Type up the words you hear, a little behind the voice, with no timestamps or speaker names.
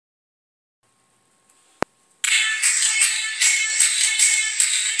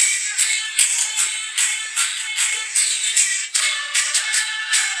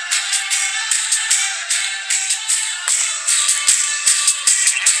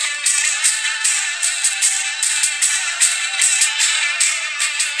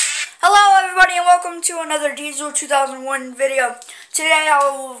Hello everybody and welcome to another Diesel 2001 video. Today I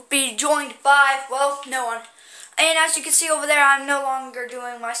will be joined by, well, no one. And as you can see over there, I'm no longer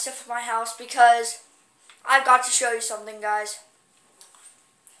doing my stuff at my house because I've got to show you something, guys.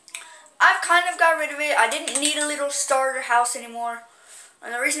 I've kind of got rid of it. I didn't need a little starter house anymore.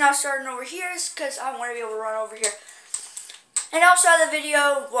 And the reason I was starting over here is because I want to be able to run over here. And also the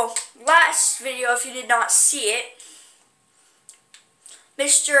video, well, last video, if you did not see it,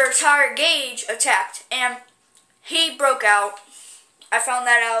 Mr. Tire Gauge attacked and he broke out. I found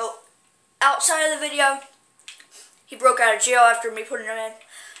that out outside of the video. He broke out of jail after me putting him in.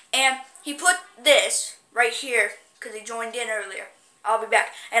 And he put this right here because he joined in earlier. I'll be back.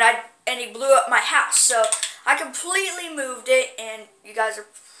 And he blew up my house. So I completely moved it, and you guys are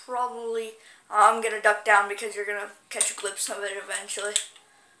probably, I'm going to duck down because you're going to catch a glimpse of it eventually.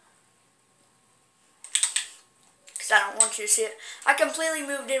 Because I don't want you to see it. I completely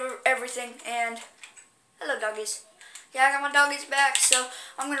moved everything, and hello doggies. Yeah, I got my doggies back, so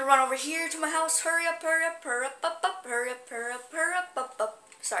I'm going to run over here to my house. Hurry up, hurry up, hurry up, up, up, hurry up, hurry up, hurry up, up, up.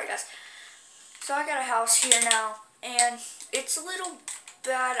 Sorry guys. So I got a house here now, and it's a little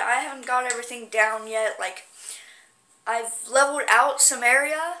bad. I haven't got everything down yet. Like, I've leveled out some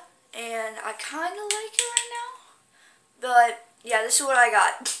area, and I kind of like it right now. But yeah, this is what I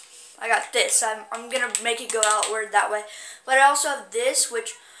got. I got this. I'm gonna make it go outward that way. But I also have this,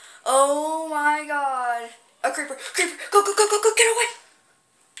 which, oh my god, a creeper, creeper, go, go, go, go, go, get away!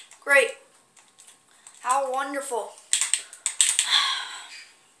 Great. How wonderful.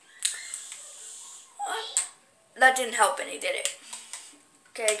 That didn't help any, did it?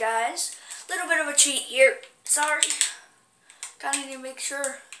 Okay, guys. Little bit of a cheat here. Sorry. Kind of need to make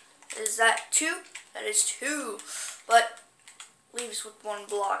sure. Is that 2? That is 2. But leaves with 1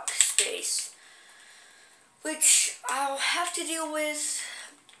 block space, which I'll have to deal with.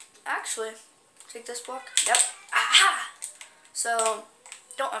 Actually, take this block. Yep. Aha! So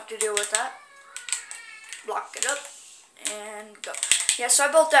don't have to deal with that. Block it up and go. Yeah, so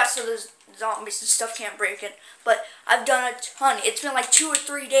I built that so the zombies and stuff can't break it. But I've done a ton. It's been like 2 or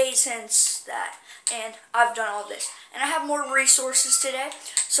 3 days since that. And I've done all this. And I have more resources today.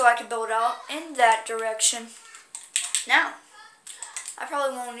 So I can build out in that direction. Now, I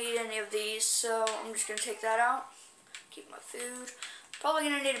probably won't need any of these. So I'm just going to take that out. Keep my food. Probably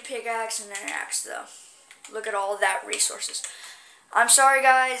going to need a pickaxe and an axe though. Look at all of that resources. I'm sorry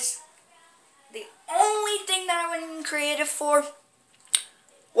guys. The only thing that I went creative for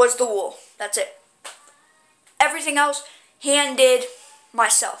was the wool. That's it. Everything else, hand-did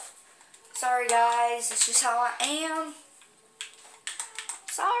myself. Sorry guys, it's just how I am.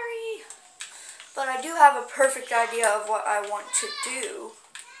 Sorry. But I do have a perfect idea of what I want to do.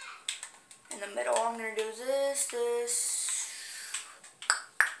 In the middle, I'm going to do this.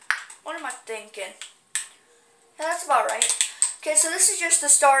 What am I thinking? Yeah, that's about right. Okay, so this is just the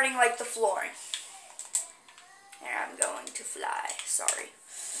starting, like the flooring. And I'm going to fly. Sorry.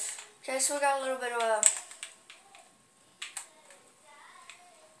 Okay, so we got a little bit of a...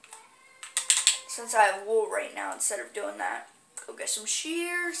 Since I have wool right now, instead of doing that, go get some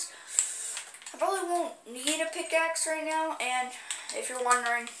shears. I probably won't need a pickaxe right now, and if you're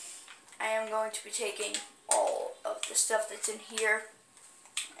wondering, I am going to be taking all of the stuff that's in here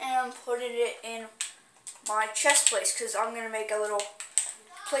and putting it in my chest place, because I'm going to make a little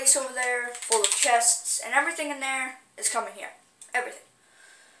place over there full of chests, and everything in there is coming here. Everything.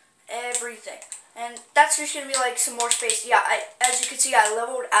 Everything. And that's just going to be like some more space. Yeah, as you can see, I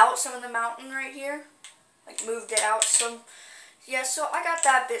leveled out some of the mountain right here. Like moved it out some. Yeah, so I got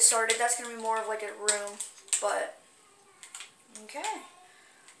that bit started. That's going to be more of like a room. But, okay.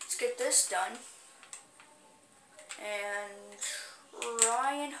 Let's get this done. And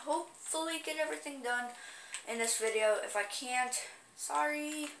try and hopefully get everything done in this video. If I can't,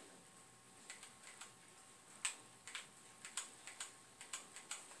 sorry.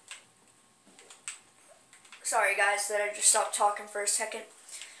 Sorry guys that I just stopped talking for a second.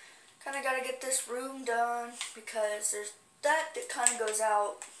 Kind of got to get this room done because there's that kind of goes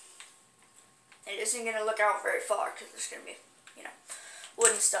out. It isn't going to look out very far because there's going to be, you know,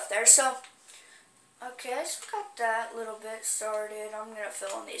 wooden stuff there. So, okay, so we got that little bit started. I'm going to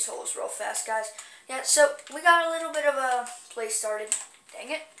fill in these holes real fast, guys. Yeah, so we got a little bit of a place started.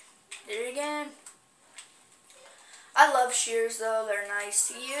 Dang it. Did it again. I love shears though. They're nice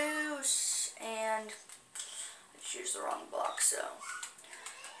to use. And choose the wrong block, so.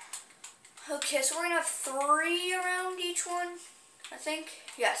 Okay, so we're going to have 3 around each one, I think.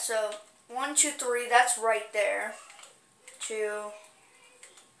 Yeah, so 1, 2, 3, that's right there. 2,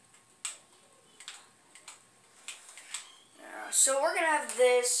 So we're going to have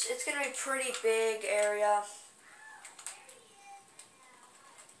this. It's going to be a pretty big area.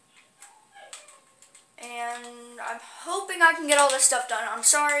 And I'm hoping I can get all this stuff done. I'm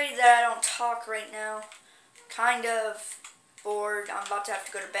sorry that I don't talk right now. Kind of bored. I'm about to have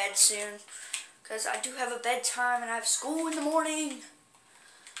to go to bed soon. Because I do have a bedtime and I have school in the morning.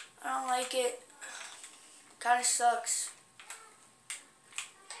 I don't like it. Kind of sucks.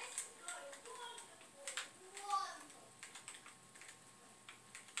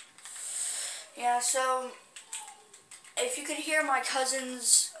 Yeah, so if you could hear my cousin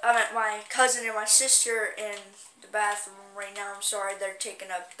and my sister in the bathroom right now, I'm sorry, they're taking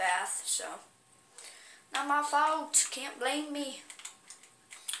a bath, so not my fault, can't blame me.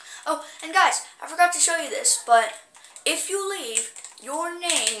 Oh, and guys, I forgot to show you this, but if you leave your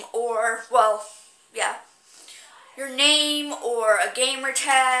name or, well, yeah, your name or a gamer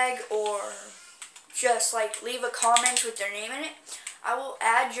tag or just like leave a comment with their name in it, I will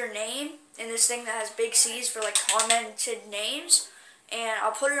add your name in this thing that has big C's for like commented names, and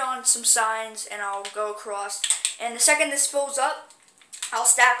I'll put it on some signs and I'll go across, and the second this fills up, I'll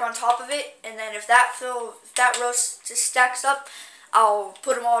stack on top of it, and then if that row just stacks up, I'll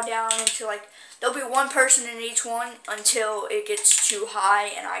put them all down into like, there'll be one person in each one until it gets too high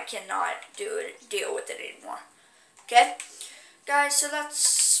and I cannot deal with it anymore. Okay? Guys, so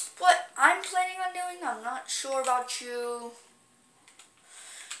that's what I'm planning on doing. I'm not sure about you.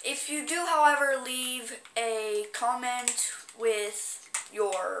 If you do, however, leave a comment with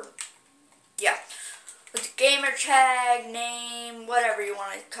your, with the gamer tag, name, whatever you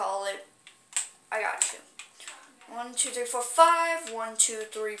want to call it, I got you. 1, 2, 3, 4, 5. 1, 2,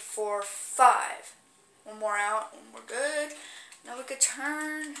 3, 4, 5. One more out, and we're good. Now we could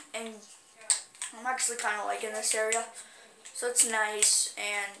turn, and I'm actually kind of liking this area. So it's nice,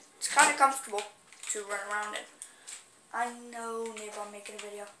 and it's kind of comfortable to run around in. I know, Nib, I'm making a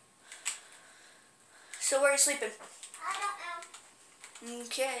video. So where are you sleeping? I don't know.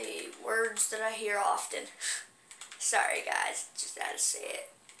 Okay, words that I hear often. Sorry guys, just had to say it.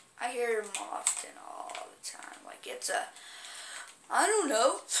 I hear them often, all the time. Like it's a, I don't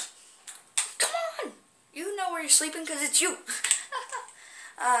know. Come on! You know where you're sleeping because it's you.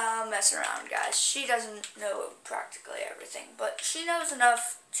 I'm messing around, guys. She doesn't know practically everything, but she knows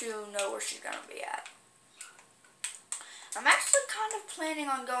enough to know where she's going to be at. I'm actually kind of planning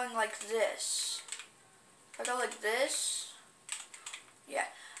on going like this. If I go like this, yeah.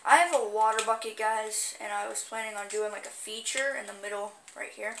 I have a water bucket, guys, and I was planning on doing like a feature in the middle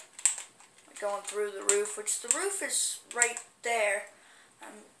right here. Like going through the roof, which the roof is right there.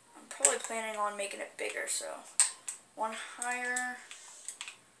 I'm probably planning on making it bigger, so one higher.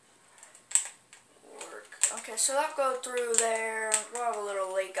 Work. Okay, so that'll go through there. We'll have a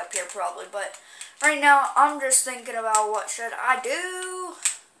little lake up here probably, but right now I'm just thinking about what should I do.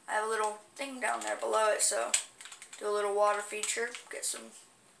 I have a little thing down there below it, so do a little water feature, get some.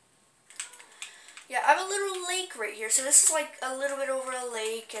 Yeah, I have a little lake right here, so this is like a little bit over a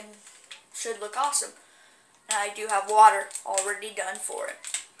lake and should look awesome. And I do have water already done for it,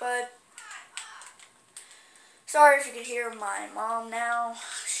 but sorry if you could hear my mom now.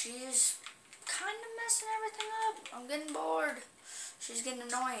 She's kind of messing everything up. I'm getting bored. She's getting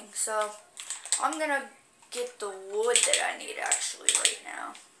annoying, so I'm gonna get the wood that I need actually right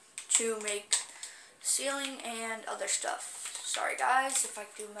now to make ceiling and other stuff. Sorry guys if I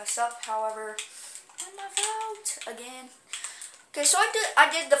do mess up, however, I'm not out again. Okay, so I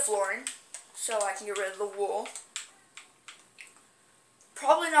did the flooring so I can get rid of the wool.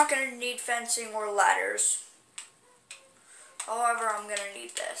 Probably not gonna need fencing or ladders. However, I'm gonna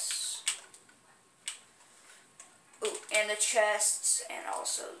need this. Ooh, and the chests, and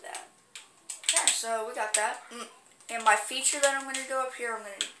also that. Yeah, so we got that. And my feature that I'm going to do up here, I'm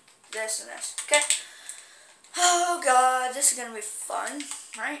going to do this and this. Okay. Oh, God, this is going to be fun,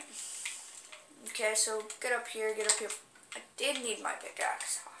 right? Okay, so get up here, get up here. I did need my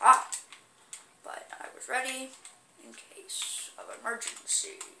pickaxe. Haha. But I was ready in case of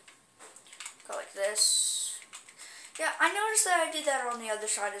emergency. Go like this. Yeah, I noticed that I did that on the other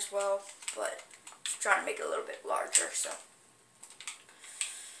side as well, but trying to make it a little bit larger, so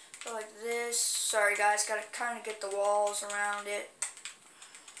go like this. Sorry guys, gotta kind of get the walls around it.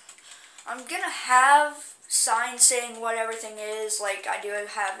 I'm gonna have signs saying what everything is, like I do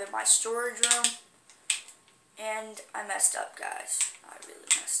have in my storage room. And I messed up, guys. I really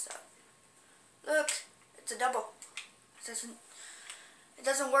messed up. Look, it's a double. It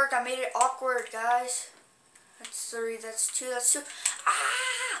doesn't work. I made it awkward, guys. That's 3, that's 2, that's 2.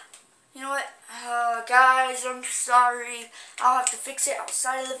 Ah! You know what, guys, I'm sorry. I'll have to fix it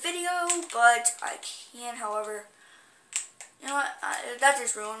outside of the video, but I can, however, You know what? That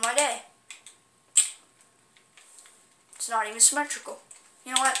just ruined my day. It's not even symmetrical.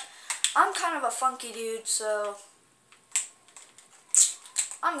 You know what? I'm kind of a funky dude, so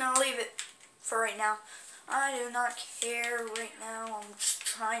I'm going to leave it for right now. I do not care right now. I'm just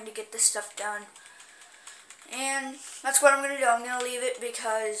trying to get this stuff done. And that's what I'm going to do. I'm going to leave it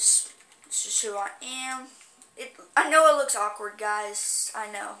because it's just who I am. I know it looks awkward, guys.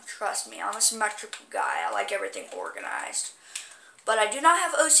 I know. Trust me. I'm a symmetrical guy. I like everything organized. But I do not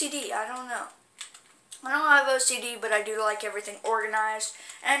have OCD. I don't know. I don't have OCD, but I do like everything organized.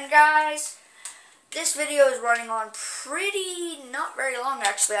 And guys, this video is running on not very long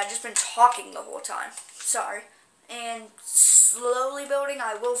actually. I've just been talking the whole time. Sorry. And slowly building.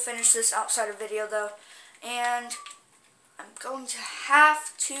 I will finish this outside of video though. And I'm going to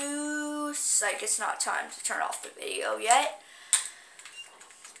have to, psych, it's not time to turn off the video yet.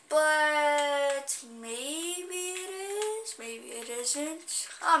 But maybe it is, maybe it isn't.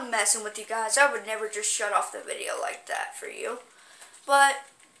 I'm messing with you guys. I would never just shut off the video like that for you. But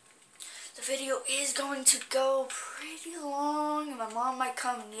the video is going to go pretty long, and my mom might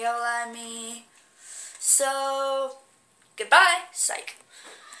come and yell at me. So, goodbye, psych.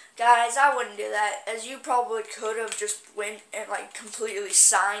 Guys, I wouldn't do that, as you probably could have just went and like completely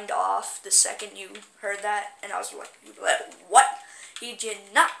signed off the second you heard that, and I was like, what? He did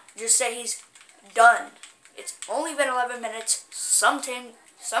not just say he's done. It's only been 11 minutes.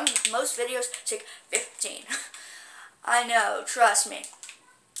 Most videos take 15. I know, trust me.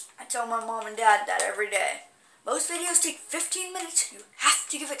 I tell my mom and dad that every day. Most videos take 15 minutes. You have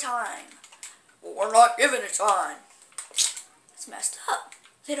to give it time. Well, we're not giving it time. It's messed up.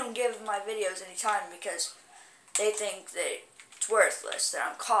 They don't give my videos any time because they think that it's worthless, that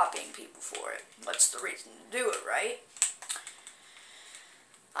I'm copying people for it. What's the reason to do it, right?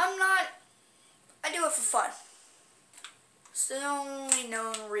 I'm not. I do it for fun. It's the only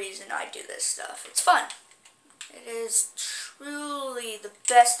known reason I do this stuff. It's fun. It is truly the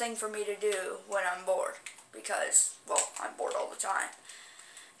best thing for me to do when I'm bored. Because, well, I'm bored all the time.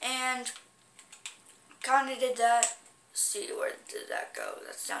 And kind of did that. See, where did that go?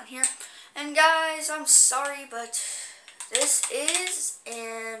 That's down here. And guys, I'm sorry, but this is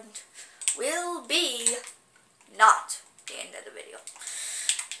and will be not the end of the video.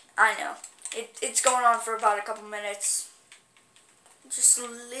 I know. It's going on for about a couple minutes. Just a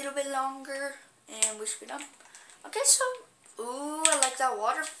little bit longer, and we should be done. Okay, so, ooh, I like that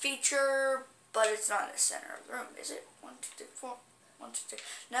water feature, but it's not in the center of the room, is it? 1, 2, 3, 4. 1, 2, 3.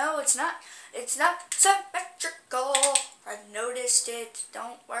 No, it's not. It's not symmetrical. I've noticed it.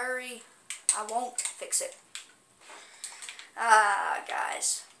 Don't worry. I won't fix it.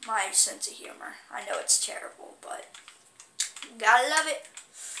 Guys, my sense of humor. I know it's terrible, but gotta love it.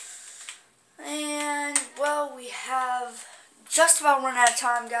 And, well, we have just about run out of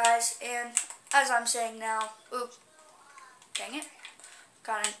time, guys. And as I'm saying now, oop, dang it.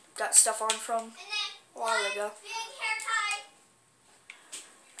 Kind of got stuff on from a while ago.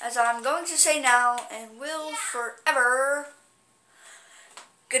 As I'm going to say now, and will forever,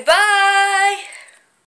 goodbye!